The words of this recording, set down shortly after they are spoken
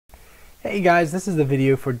Hey guys, this is the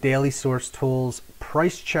video for Daily Source Tools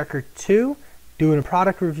Price Checker 2, doing a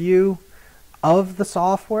product review of the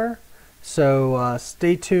software. So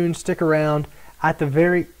stay tuned, stick around. At the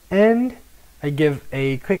very end, I give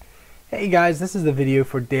a quick, hey guys, this is the video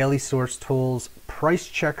for Daily Source Tools Price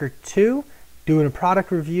Checker 2, doing a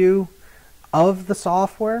product review of the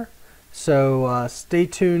software. So stay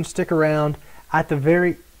tuned, stick around. At the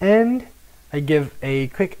very end, I give a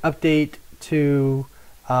quick update to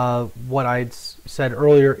what I'd said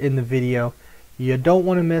earlier in the video. You don't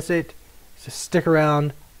want to miss it, so stick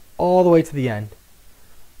around all the way to the end.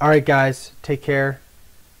 Alright guys, take care.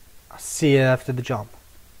 I'll see you after the jump.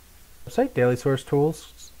 Website, Daily Source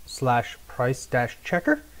Tools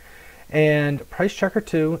 /price-checker. And Price Checker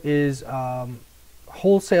 2 is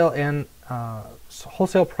wholesale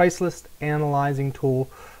price list analyzing tool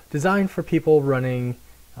designed for people running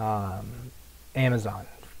Amazon.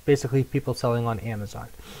 Basically people selling on Amazon.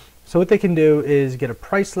 So what they can do is get a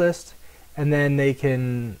price list, and then they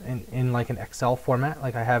can, in like an Excel format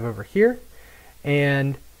like I have over here,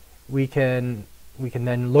 and we can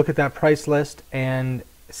then look at that price list and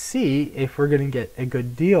see if we're going to get a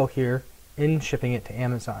good deal here in shipping it to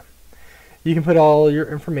Amazon. You can put all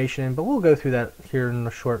your information in, but we'll go through that here in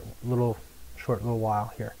a short little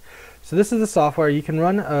while here. So this is the software. You can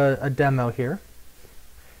run a demo here.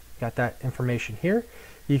 Got that information here.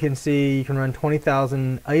 You can see you can run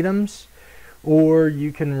 20,000 items, or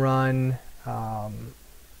you can run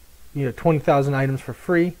 20,000 items for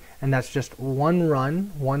free, and that's just one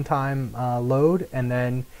run, one time load, and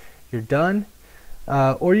then you're done.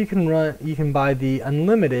 Or you can buy the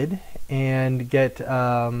unlimited and get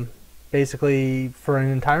basically for an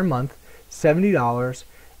entire month $70,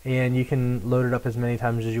 and you can load it up as many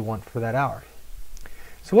times as you want for that hour.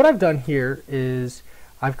 So what I've done here is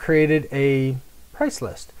I've created a price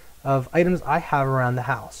list of items I have around the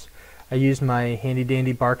house. I used my handy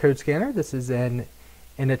dandy barcode scanner. This is an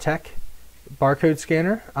Initech barcode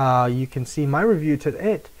scanner. You can see my review to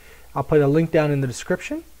it. I'll put a link down in the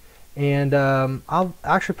description, and I'll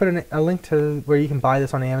actually put a link to where you can buy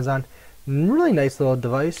this on Amazon. Really nice little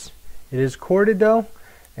device. It is corded though,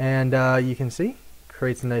 and you can see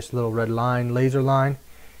creates a nice little red line, laser line,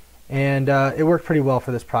 and it worked pretty well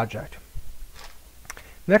for this project.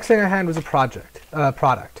 Next thing I had was a product. I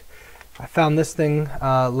found this thing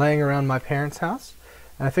laying around my parents' house,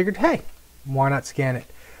 and I figured, hey, why not scan it?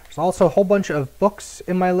 There's also a whole bunch of books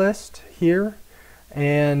in my list here,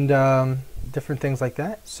 and different things like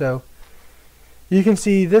that. So you can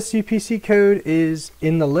see this UPC code is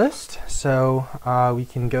in the list, so we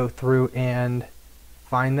can go through and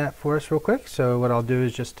find that for us real quick. So what I'll do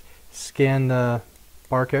is just scan the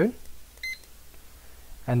barcode,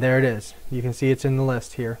 and there it is. You can see it's in the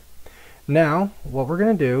list here. Now what we're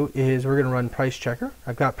going to do is we're going to run Price Checker.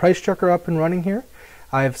 I've got Price Checker up and running here.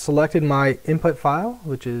 I've selected my input file,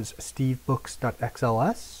 which is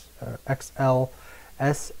stevebooks.xls or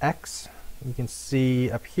xlsx. You can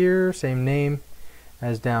see up here, same name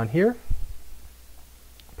as down here.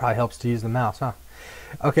 Probably helps to use the mouse, huh?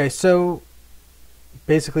 Okay, so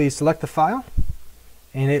basically select the file,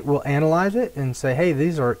 and it will analyze it and say, hey,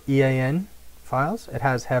 these are EAN files. It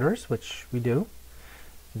has headers, which we do.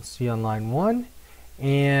 You can see on line 1,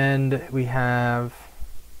 and we have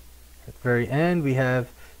at the very end we have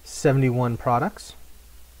 71 products,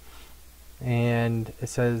 and it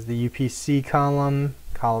says the UPC column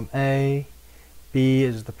A, B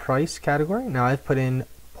is the price category. Now I've put in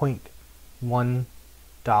 $0.1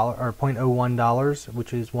 or $0.01,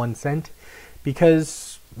 which is 1 cent,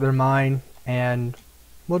 because they're mine, and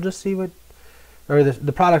we'll just see what, or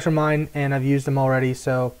the products are mine and I've used them already,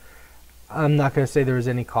 so I'm not going to say there was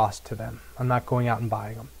any cost to them. I'm not going out and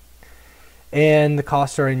buying them. And the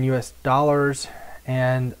costs are in US dollars,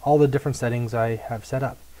 and all the different settings I have set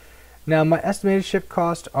up. Now my estimated ship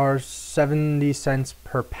costs are 70 cents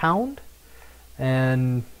per pound,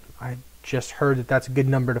 and I just heard that that's a good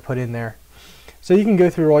number to put in there. So you can go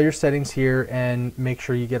through all your settings here and make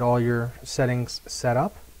sure you get all your settings set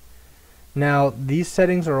up. Now these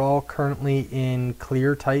settings are all currently in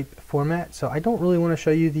clear type format, so I don't really want to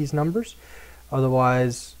show you these numbers,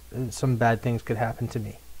 otherwise some bad things could happen to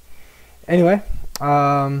me. Anyway,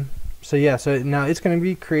 so yeah, so now it's going to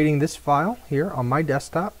be creating this file here on my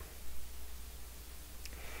desktop,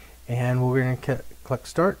 and we're going to click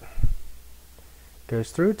start.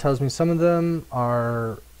 Goes through, tells me some of them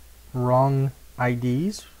are wrong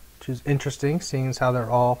IDs, which is interesting, seeing as how they're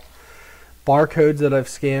all barcodes that I've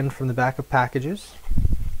scanned from the back of packages.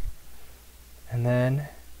 And then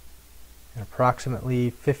in approximately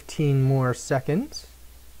 15 more seconds,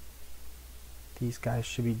 these guys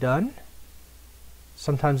should be done.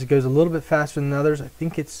 Sometimes it goes a little bit faster than others. I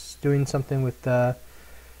think it's doing something with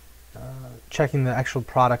checking the actual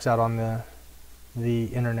products out on the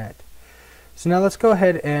internet. So now let's go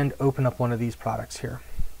ahead and open up one of these products here,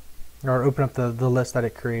 or open up the list that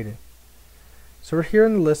it created. So we're here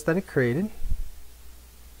in the list that it created.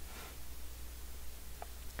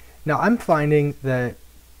 Now I'm finding that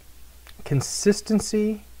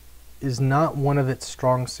consistency is not one of its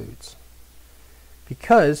strong suits,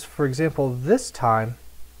 because, for example, this time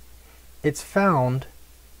it's found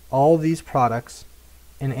all these products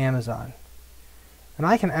in Amazon. And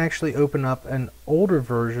I can actually open up an older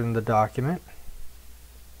version of the document.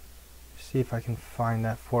 See if I can find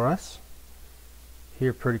that for us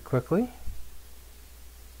here pretty quickly.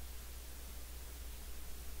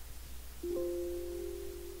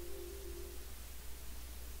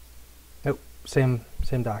 Nope, same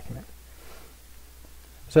document.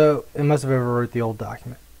 So it must have overwrote the old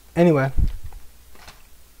document. Anyway,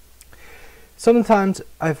 sometimes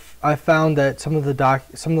I've found that some of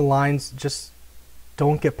the lines just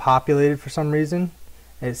don't get populated for some reason.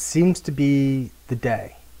 It seems to be the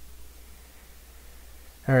day.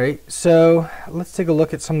 Alright, so let's take a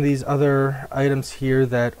look at some of these other items here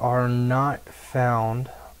that are not found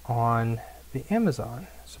on the Amazon,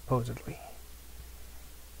 supposedly.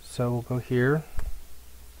 So we'll go here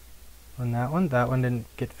on that one. That one didn't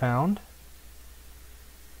get found.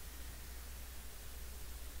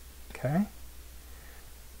 Okay.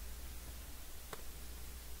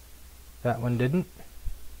 That one didn't.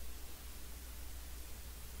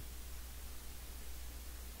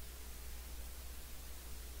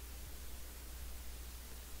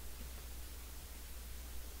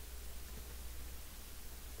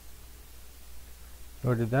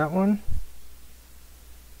 Nor did that one.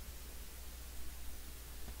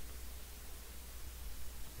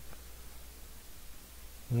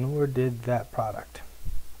 Nor did that product.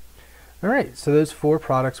 Alright, so those 4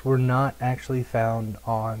 products were not actually found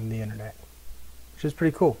on the internet, which is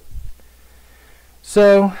pretty cool.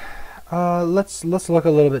 So let's look a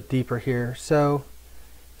little bit deeper here. So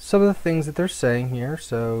some of the things that they're saying here,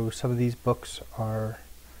 so some of these books are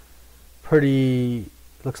pretty,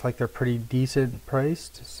 looks like they're pretty decent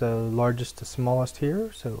priced. So largest to smallest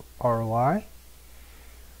here, so ROI.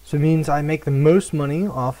 So it means I make the most money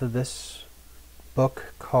off of this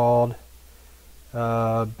book called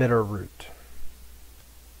Bitterroot.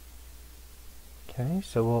 Okay,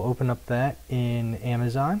 so we'll open up that in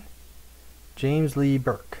Amazon. James Lee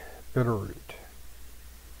Burke, Bitterroot.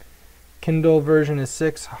 Kindle version is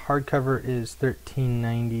 $6, hardcover is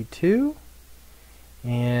 $13.92,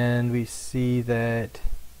 and we see that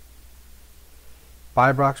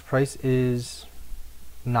buy box price is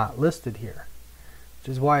not listed here, which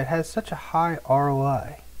is why it has such a high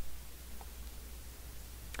ROI.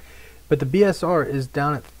 But the BSR is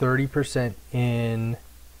down at 30% in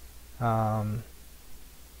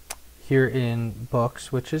here in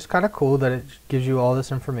books, which is kind of cool that it gives you all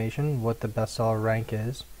this information, what the bestseller rank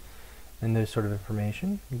is, and those sort of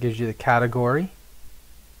information. It gives you the category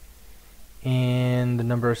and the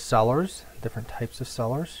number of sellers, different types of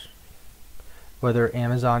sellers, whether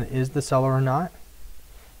Amazon is the seller or not.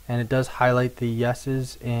 And it does highlight the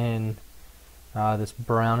yeses in this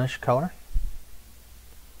brownish color.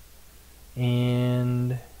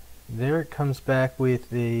 And there it comes back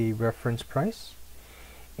with the reference price.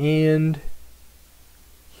 And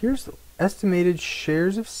here's the estimated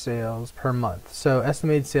shares of sales per month. So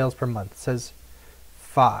estimated sales per month says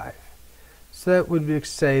 5. So that would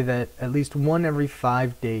say that at least 1 every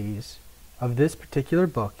 5 days of this particular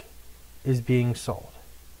book is being sold.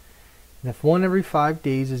 And if 1 every 5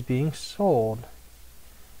 days is being sold,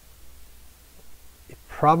 it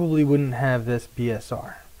probably wouldn't have this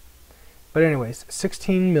BSR. But anyways,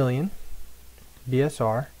 16 million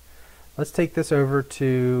BSR. Let's take this over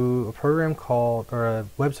to a program called, or a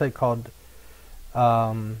website called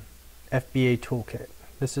FBA Toolkit.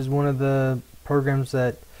 This is one of the programs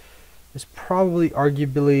that is probably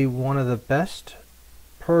arguably one of the best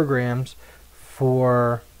programs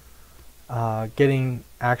for getting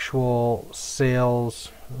actual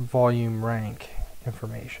sales volume rank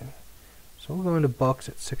information. So we'll go into books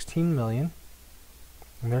at 16 million.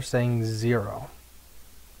 And they're saying 0.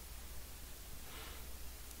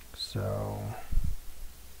 So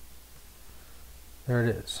there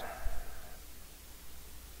it is.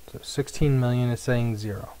 So 16 million is saying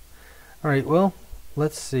 0. Alright, well,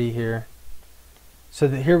 let's see here. So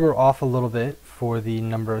that here we're off a little bit for the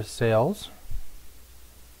number of sales.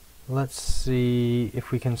 Let's see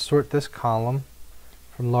if we can sort this column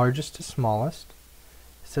from largest to smallest.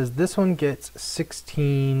 It says this one gets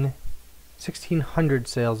 1,600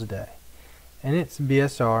 sales a day. and its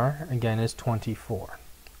BSR again is 24.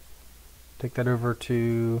 Take that over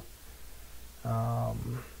to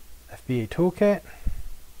FBA Toolkit,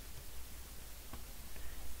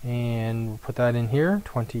 and we'll put that in here,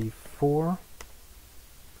 24.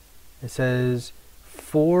 It says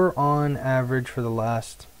 4 on average for the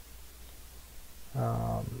last,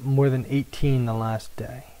 more than 18 the last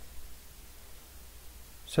day.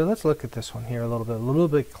 So let's look at this one here a little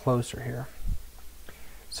bit closer here.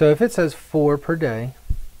 So if it says 4 per day,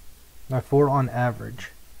 or 4 on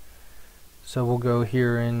average, so we'll go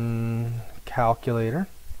here in calculator.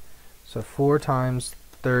 So 4 times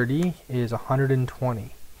 30 is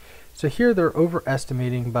 120. So here they're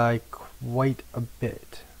overestimating by quite a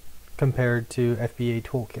bit compared to FBA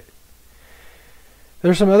Toolkit.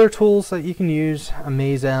 There's some other tools that you can use,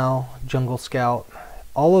 Amazal, Jungle Scout.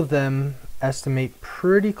 All of them estimate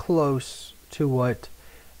pretty close to what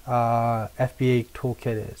FBA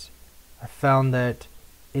Toolkit is. I found that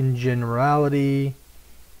in generality,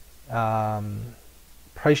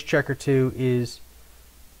 Price Checker 2 is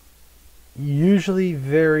usually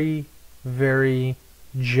very, very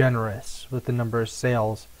generous with the number of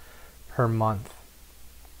sales per month.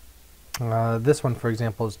 This one, for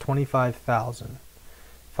example, is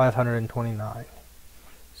 25,529.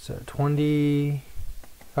 So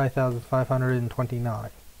 25,529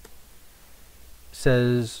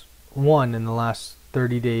 says 1 in the last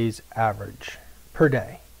 30 days average per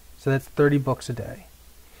day. So that's 30 books a day.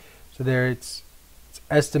 So there it's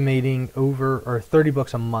estimating over, or 30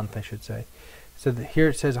 books a month, I should say. So here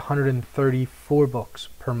it says 134 books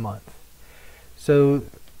per month. So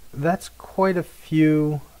that's quite a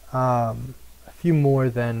few more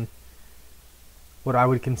than what I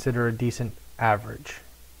would consider a decent average,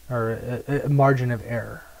 or a margin of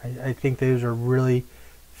error. I think those are really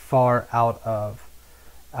far out of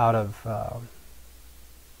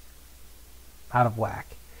whack.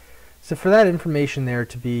 So for that information there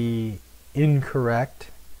to be incorrect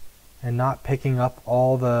and not picking up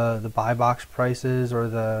all the buy box prices or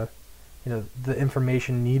the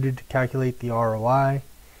information needed to calculate the ROI,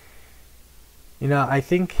 I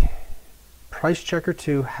think Price Checker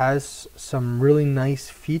 2 has some really nice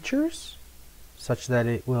features, such that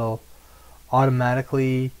it will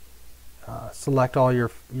automatically select all your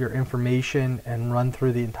information and run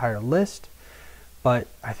through the entire list. But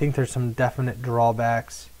I think there's some definite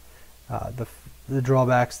drawbacks. The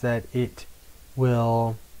drawbacks that it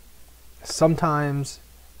will sometimes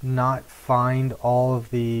not find all of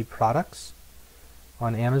the products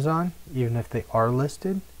on Amazon, even if they are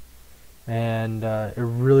listed, and it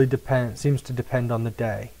really seems to depend on the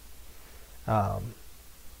day. So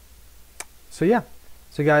yeah,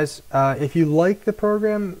 so guys, if you like the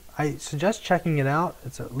program, I suggest checking it out.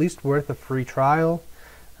 It's at least worth a free trial,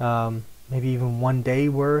 maybe even 1 day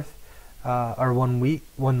worth, or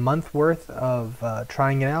 1 month worth of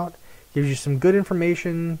trying it out. Gives you some good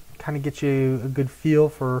information, kind of gets you a good feel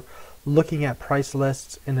for looking at price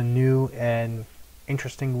lists in a new and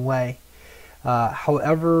interesting way.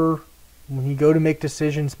 However, when you go to make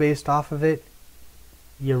decisions based off of it,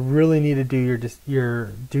 you really need to do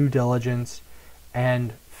your due diligence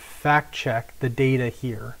and fact check the data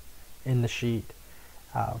here in the sheet.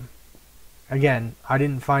 Again, I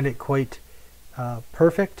didn't find it quite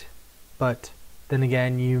perfect, but then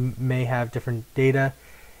again, you may have different data,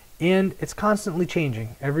 and it's constantly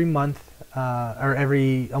changing. Every month, or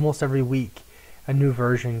almost every week, a new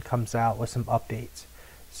version comes out with some updates.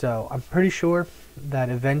 So I'm pretty sure that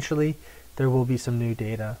eventually there will be some new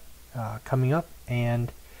data coming up,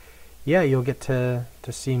 and yeah, you'll get to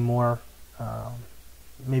see more,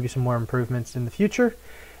 maybe some more improvements in the future,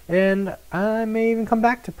 and I may even come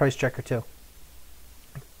back to Price Checker 2,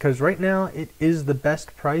 because right now it is the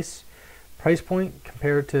best price point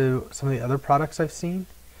compared to some of the other products I've seen.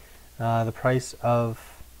 The price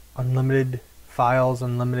of unlimited files,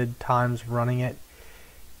 unlimited times running it,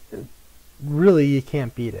 really you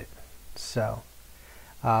can't beat it. So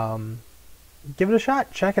give it a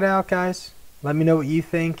shot. Check it out, guys. Let me know what you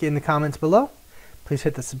think in the comments below. Please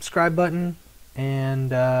hit the subscribe button, and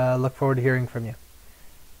look forward to hearing from you.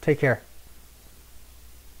 Take care.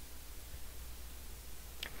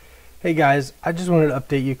 Hey guys, I just wanted to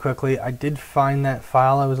update you quickly. I did find that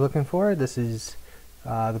file I was looking for. This is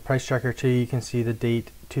the Price Checker 2. You can see the date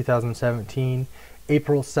 2017,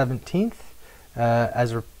 April 17th,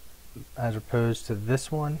 as opposed to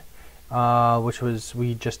this one, which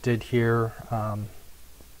we just did here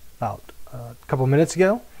about a couple minutes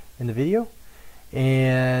ago in the video.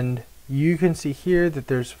 And you can see here that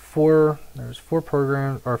there's four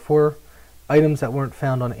items that weren't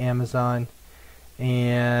found on Amazon,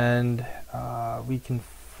 and we can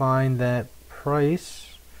find that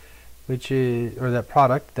price, which is, or that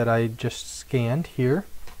product that I just scanned here,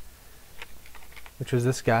 which was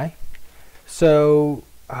this guy. So,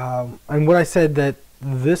 and what I said that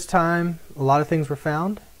this time a lot of things were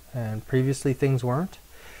found and previously things weren't,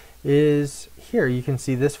 is here you can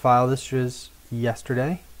see this file. This was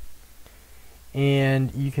yesterday,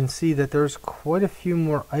 and you can see that there's quite a few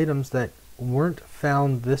more items that weren't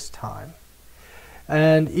found this time.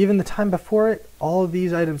 And even the time before it, all of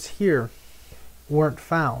these items here weren't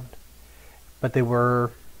found, but they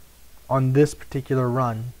were on this particular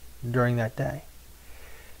run during that day.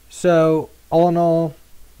 So all in all,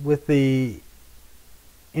 with the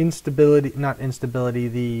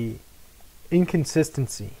the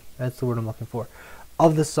inconsistency, that's the word I'm looking for,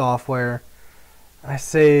 of the software, I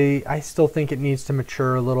still think it needs to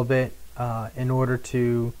mature a little bit in order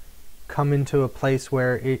to come into a place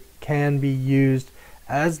where it can be used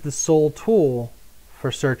as the sole tool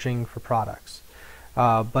for searching for products.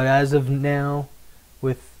 But as of now,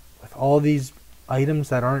 with all these items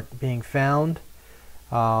that aren't being found,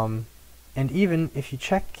 and even if you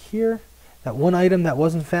check here, that one item that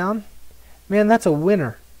wasn't found, man, that's a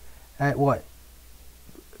winner at what?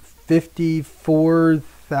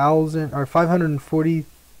 54,000 or 540,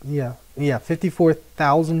 yeah,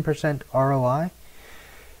 54,000% ROI.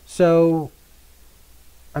 So,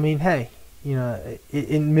 I mean, hey, you know,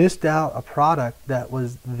 it missed out a product that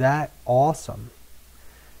was that awesome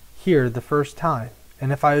here the first time.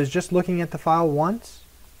 And if I was just looking at the file once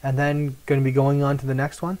and then going to be going on to the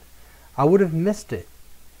next one, I would have missed it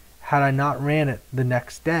had I not ran it the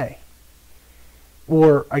next day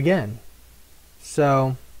or again.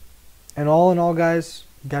 So, and all in all, guys,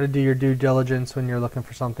 you got to do your due diligence when you're looking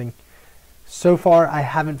for something. So far, I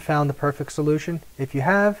haven't found the perfect solution. If you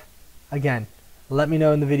have, again, let me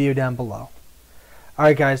know in the video down below.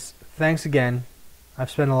 Alright guys, thanks again.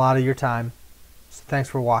 I've spent a lot of your time, so thanks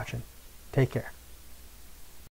for watching. Take care.